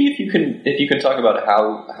 but maybe if you can talk about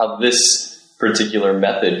how this particular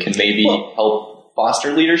method can maybe help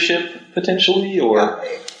foster leadership potentially, or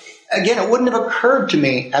again, it wouldn't have occurred to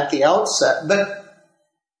me at the outset, but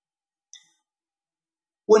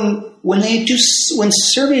when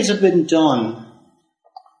surveys have been done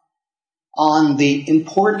on the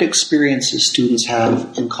important experiences students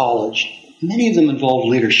have in college, many of them involve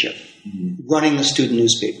leadership, running the student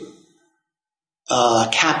newspaper,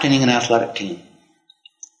 captaining an athletic team,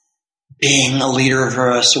 being a leader of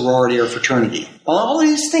a sorority or fraternity. All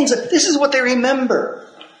these things, this is what they remember.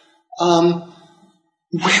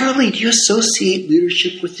 Rarely do you associate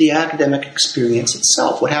leadership with the academic experience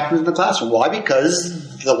itself. What happens in the classroom? Why?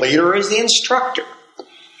 Because the leader is the instructor.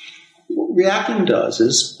 What reacting does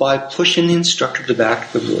is, by pushing the instructor to the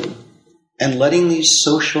back of the room and letting these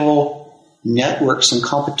social networks and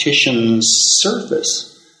competitions surface,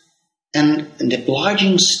 and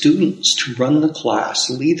obliging students to run the class,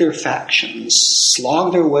 lead their factions,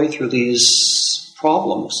 slog their way through these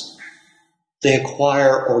problems, they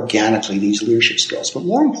acquire organically these leadership skills. But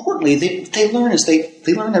more importantly, they learn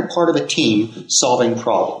they learn they're part of a team solving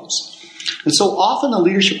problems. And so often the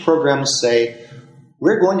leadership programs say,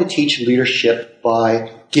 we're going to teach leadership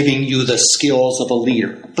by giving you the skills of a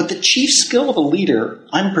leader. But the chief skill of a leader,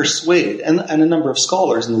 I'm persuaded, and a number of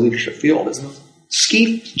scholars in the leadership field, is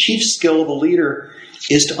the chief skill of a leader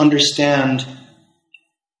is to understand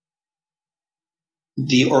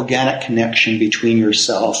the organic connection between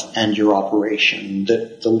yourself and your operation,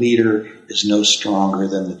 that the leader is no stronger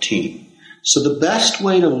than the team. So the best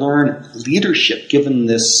way to learn leadership, given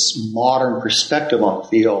this modern perspective on the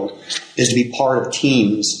field, is to be part of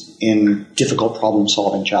teams in difficult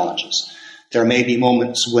problem-solving challenges. There may be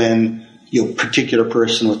moments when a particular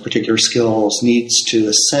person with particular skills needs to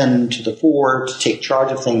ascend to the fore to take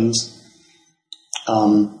charge of things.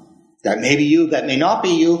 That may be you, that may not be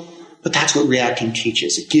you, but that's what reacting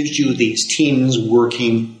teaches. It gives you these teams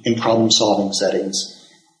working in problem-solving settings,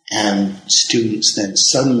 and students then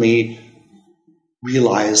suddenly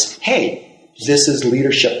realize, hey, this is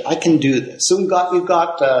leadership. I can do this. So we've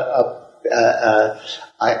got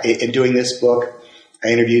in doing this book, I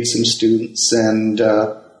interviewed some students, and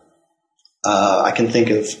I can think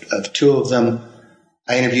of two of them.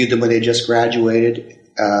 I interviewed them when they just graduated.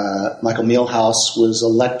 Michael Mielhaus was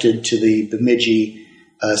elected to the Bemidji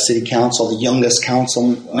City Council, the youngest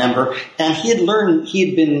council member, and he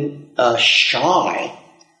had been shy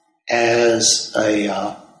as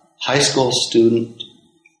a high school student.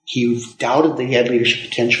 He doubted that he had leadership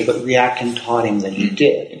potential, but reacting taught him that he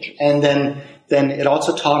did. And then it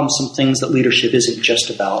also taught him some things, that leadership isn't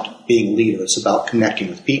just about being a leader, it's about connecting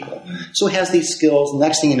with people. So he has these skills. The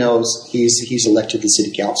next thing he knows, he's elected to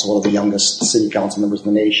city council, one of the youngest city council members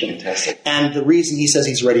in the nation. Fantastic. And the reason he says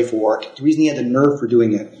he's ready for it, the reason he had the nerve for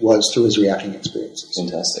doing it, was through his reacting experiences.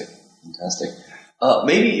 Fantastic.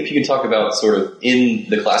 Maybe if you can talk about sort of in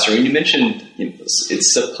the classroom, you mentioned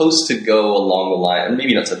it's supposed to go along the line, and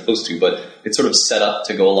maybe not supposed to, but it's sort of set up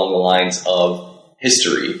to go along the lines of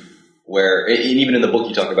history, where, and even in the book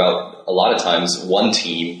you talk about a lot of times one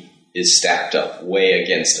team is stacked up way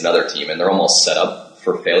against another team, and they're almost set up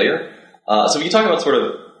for failure. So if you talk about sort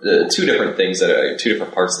of two different things that are two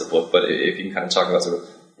different parts of the book, but if you can kind of talk about sort of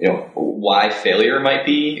why failure might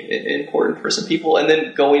be important for some people, and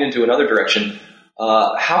then going into another direction,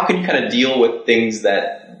 how can you kind of deal with things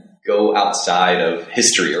that go outside of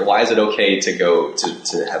history, or why is it okay to go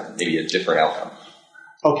to have maybe a different outcome?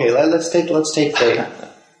 Okay, let's take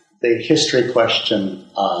the history question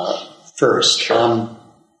first. Sure.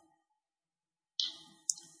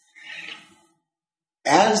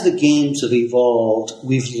 As the games have evolved,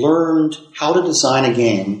 we've learned how to design a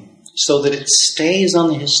game so that it stays on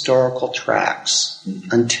the historical tracks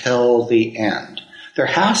until the end. There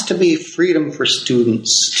has to be freedom for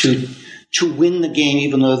students to win the game,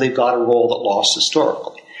 even though they've got a role that lost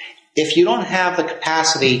historically. If you don't have the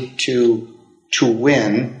capacity to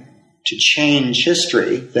win, to change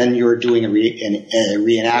history, then you're doing a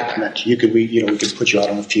reenactment. You could, we could put you out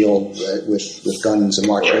on the field with guns and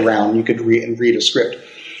march you around. You could read a script.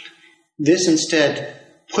 This instead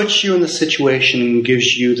puts you in the situation and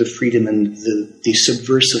gives you the freedom and the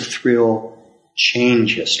subversive thrill,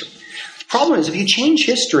 change history. The problem is, if you change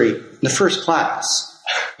history in the first class,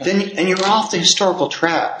 and you're off the historical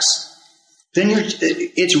tracks, then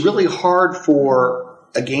it's really hard for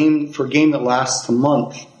a game that lasts a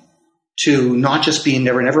month to not just be in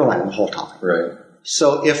Never Never Land the whole time. Right.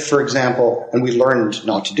 So if, for example, and we learned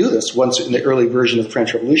not to do this, once in the early version of the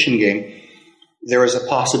French Revolution game, there was a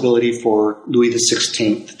possibility for Louis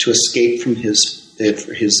XVI to escape from his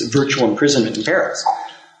virtual imprisonment in Paris.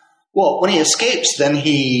 Well, when he escapes, then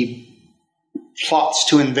he plots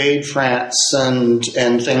to invade France and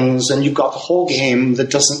things, and you've got the whole game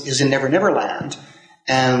that is in Never Never Land,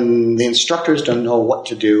 and the instructors don't know what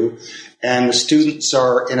to do, and the students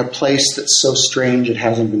are in a place that's so strange it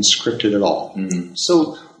hasn't been scripted at all. Mm-hmm.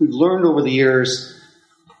 So we've learned over the years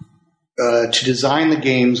to design the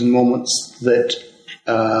games in moments that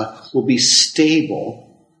will be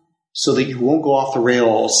stable so that you won't go off the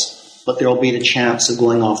rails, but there will be the chance of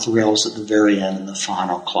going off the rails at the very end in the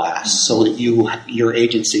final class, so that your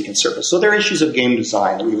agency can surface. So there are issues of game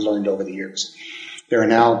design that we've learned over the years. There are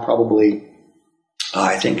now probably,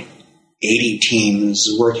 I think, 80 teams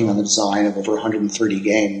working on the design of over 130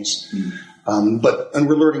 games. And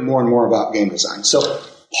we're learning more and more about game design. So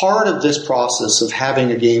part of this process of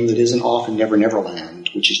having a game that isn't often Never Never Land,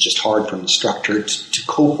 which is just hard for an instructor to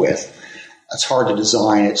cope with, it's hard to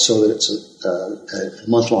design it so that it's a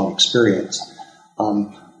month-long experience.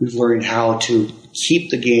 We've learned how to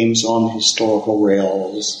keep the games on the historical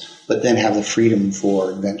rails, but then have the freedom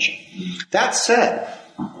for invention. That said,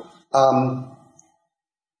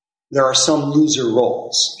 there are some loser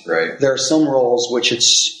roles. Right. There are some roles which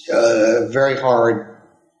it's very hard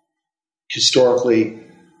historically,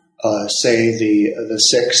 say the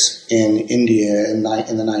Sikhs in India in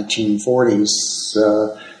the 1940s,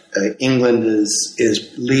 England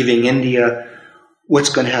is leaving India. What's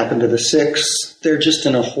going to happen to the Sikhs? They're just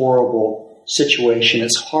in a horrible situation.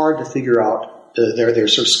 It's hard to figure out. They're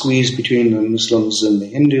sort of squeezed between the Muslims and the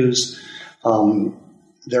Hindus.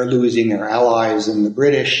 They're losing their allies in the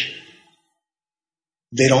British.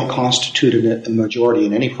 They don't constitute a majority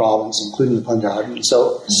in any province, including the Punjab.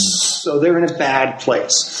 So they're in a bad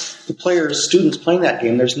place. The students playing that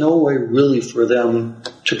game, there's no way really for them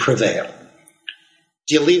to prevail.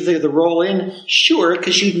 Do you leave the role in? Sure,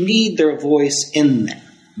 because you need their voice in there.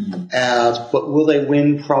 Mm-hmm. But will they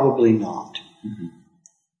win? Probably not. Mm-hmm.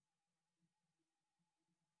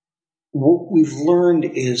 What we've learned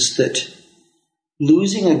is that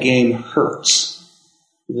losing a game hurts.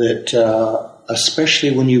 That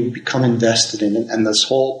especially when you become invested in it, and this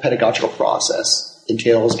whole pedagogical process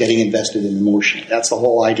entails getting invested in emotion. That's the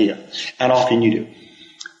whole idea, and often you do.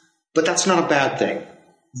 But that's not a bad thing.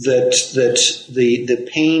 That the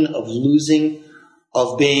pain of losing,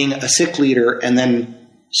 of being a Sikh leader and then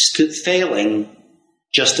failing,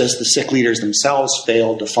 just as the Sikh leaders themselves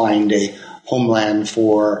failed to find a homeland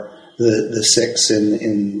for the Sikhs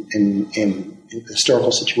in the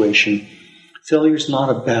historical situation, failure is not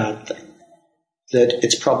a bad thing. That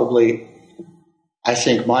it's probably, I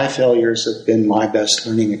think my failures have been my best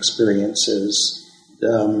learning experiences.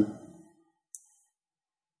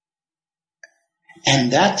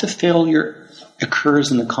 And that the failure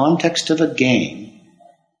occurs in the context of a game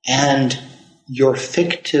and your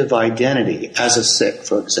fictive identity as a Sikh,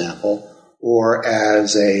 for example, or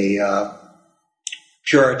as a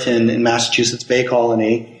Puritan in Massachusetts Bay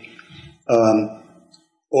Colony,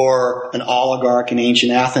 or an oligarch in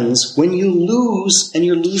ancient Athens. When you lose, and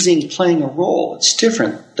you're losing playing a role, it's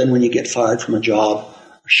different than when you get fired from a job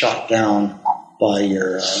or shot down by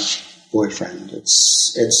your boyfriend.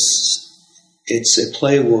 It's a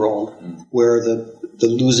play world where the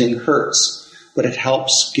losing hurts, but it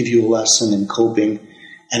helps give you a lesson in coping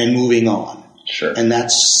and in moving on. Sure. And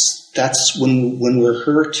that's when we're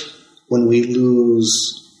hurt, when we lose,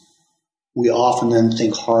 we often then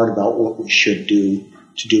think hard about what we should do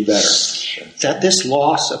to do better. Sure. That this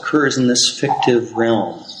loss occurs in this fictive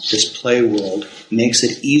realm, this play world, makes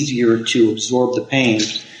it easier to absorb the pain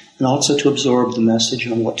and also to absorb the message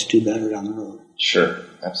on what to do better down the road. Sure,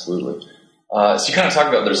 absolutely. So you kind of talk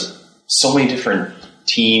about there's so many different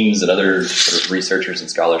teams and other sort of researchers and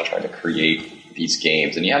scholars trying to create these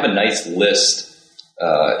games, and you have a nice list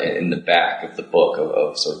in the back of the book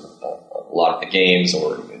of sort of a lot of the games,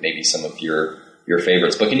 or maybe some of your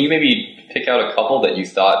favorites. But can you maybe pick out a couple that you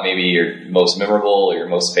thought maybe your most memorable or your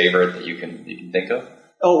most favorite that you can think of?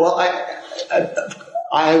 Oh well,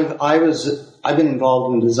 I've been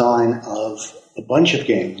involved in the design of a bunch of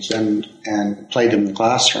games and played them in the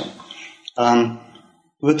classroom.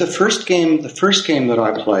 But the first game that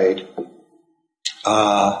I played,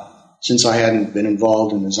 since I hadn't been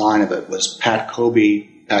involved in the design of it, was Pat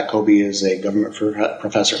Coby. Pat Coby is a government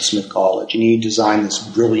professor at Smith College, and he designed this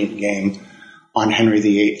brilliant game on Henry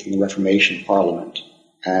VIII and the Reformation Parliament.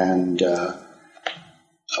 And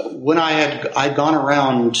when I'd gone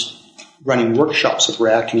around running workshops of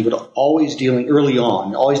reacting, but always dealing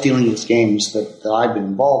with games that I'd been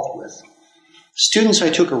involved with. Students I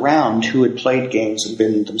took around who had played games and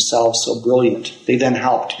been themselves so brilliant, they then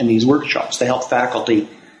helped in these workshops. They helped faculty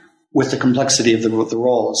with the complexity of the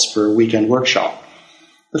roles for a weekend workshop.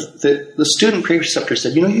 The student preceptor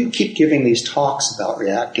said, you keep giving these talks about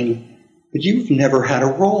reacting, but you've never had a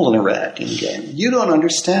role in a reacting game. You don't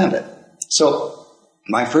understand it. So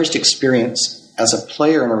my first experience as a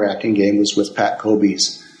player in a reacting game was with Pat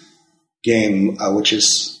Coby's game, which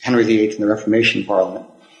is Henry VIII and the Reformation Parliament.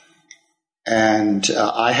 And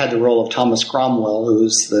I had the role of Thomas Cromwell,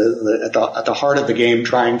 who's at the heart of the game,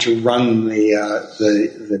 trying to run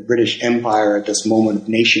the British Empire at this moment of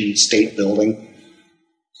nation-state building.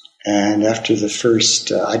 And after the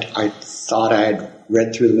first, I thought I had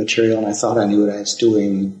read through the material and I thought I knew what I was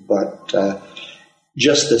doing, but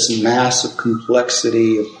just this massive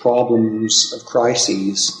complexity of problems, of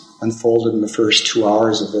crises, unfolded in the first 2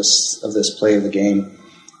 hours of this play of the game.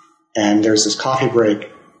 And there's this coffee break.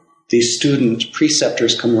 These student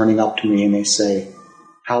preceptors come running up to me and they say,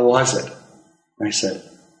 "How was it?" And I said,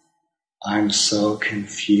 "I'm so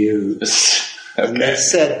confused." Okay. And they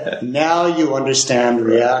said, "Now you understand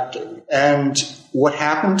reacting." And what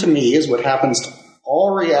happened to me is what happens to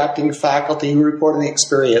all reacting faculty who report on the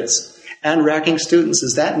experience and reacting students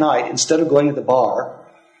is that night, instead of going to the bar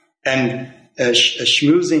and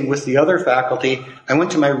schmoozing with the other faculty, I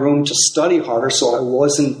went to my room to study harder so I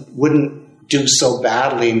wouldn't do so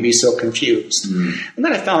badly and be so confused. And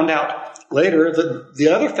then I found out later that the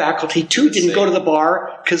other faculty too didn't go to the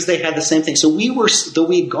bar because they had the same thing. So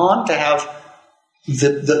we'd gone to have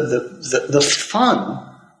the fun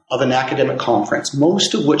of an academic conference,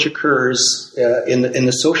 most of which occurs in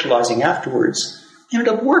the socializing afterwards, ended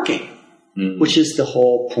up working, which is the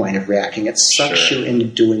whole point of reacting. It sucks you into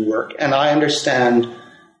doing work. And I understand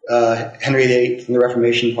Henry VIII and the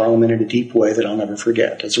Reformation Parliament in a deep way that I'll never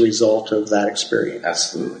forget as a result of that experience.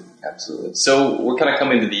 Absolutely. So we're kind of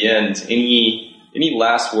coming to the end. Any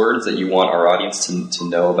last words that you want our audience to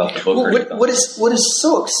know about the book? Well, what is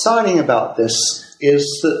so exciting about this is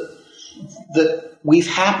that we've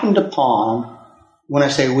happened upon, when I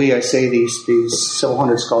say we, I say these several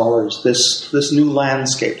hundred scholars, this new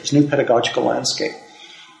landscape, this new pedagogical landscape.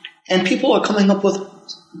 And people are coming up with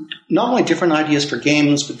not only different ideas for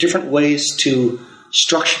games, but different ways to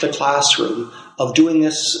structure the classroom, of doing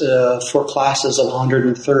this for classes of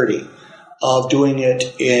 130, of doing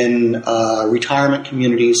it in retirement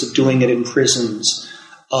communities, of doing it in prisons,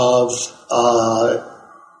 of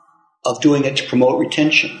doing it to promote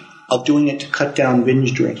retention, of doing it to cut down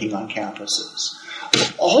binge drinking on campuses.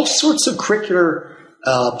 All sorts of curricular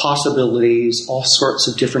possibilities, all sorts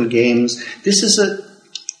of different games. This is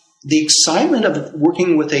the excitement of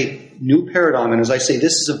working with a new paradigm. And as I say,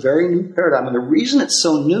 this is a very new paradigm. And the reason it's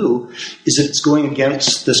so new is that it's going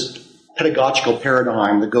against this pedagogical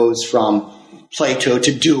paradigm that goes from Plato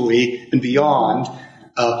to Dewey and beyond.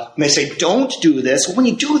 And they say, don't do this. Well, when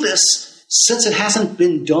you do this, since it hasn't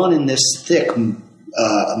been done in this thick,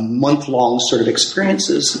 month-long sort of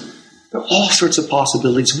experiences, there are all sorts of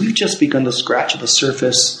possibilities. We've just begun to scratch the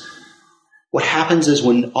surface. What happens is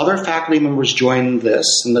when other faculty members join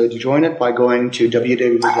this, and they join it by going to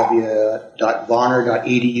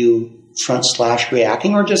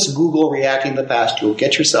www.varner.edu/reacting, or just Google reacting the past. You'll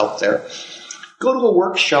get yourself there. Go to a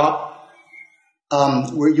workshop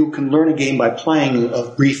where you can learn a game by playing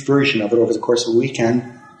a brief version of it over the course of a weekend.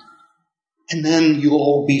 And then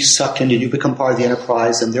you'll be sucked in and you become part of the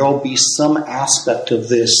enterprise, and there will be some aspect of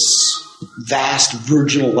this vast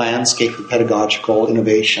virginal landscape of pedagogical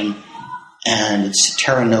innovation. And it's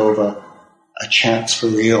terra nova, a chance for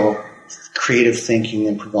real creative thinking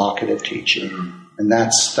and provocative teaching. And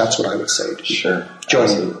that's what I would say to you. Sure.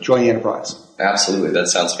 Join the enterprise. Absolutely. That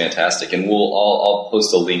sounds fantastic. And I'll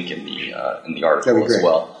post a link in the article as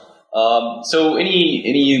well. So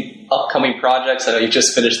any upcoming projects? I know you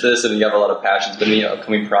just finished this and you have a lot of passions, but any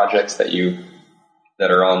upcoming projects that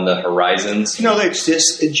are on the horizons?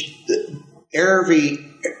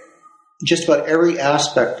 Just about every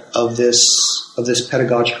aspect of this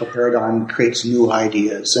pedagogical paradigm creates new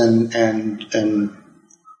ideas, and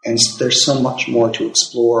there's so much more to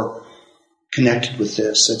explore connected with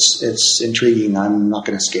this. It's intriguing. I'm not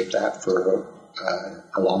going to escape that for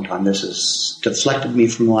a long time. This has deflected me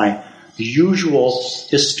from my usual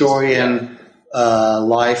historian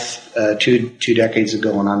life 2 decades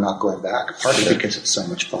ago, and I'm not going back, partly because it's so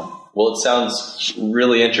much fun. Well, it sounds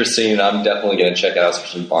really interesting, and I'm definitely going to check it out,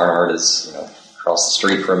 especially Barnard is across the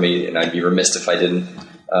street from me, and I'd be remiss if I didn't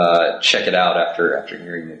check it out after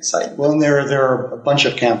hearing the excitement. Well, and there are a bunch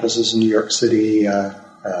of campuses in New York City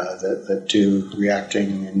that do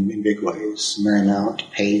reacting in big ways. Marymount,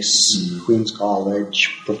 Pace, Queens College,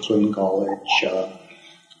 Brooklyn College, and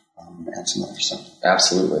some others.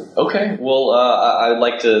 Absolutely. Okay. Well, I'd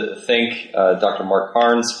like to thank Dr. Mark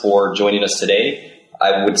Carnes for joining us today.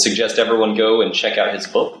 I would suggest everyone go and check out his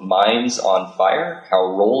book, Minds on Fire,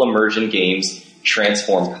 How Role-Immersion Games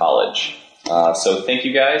Transform College. So thank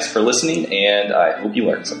you guys for listening, and I hope you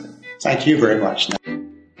learned something. Thank you very much.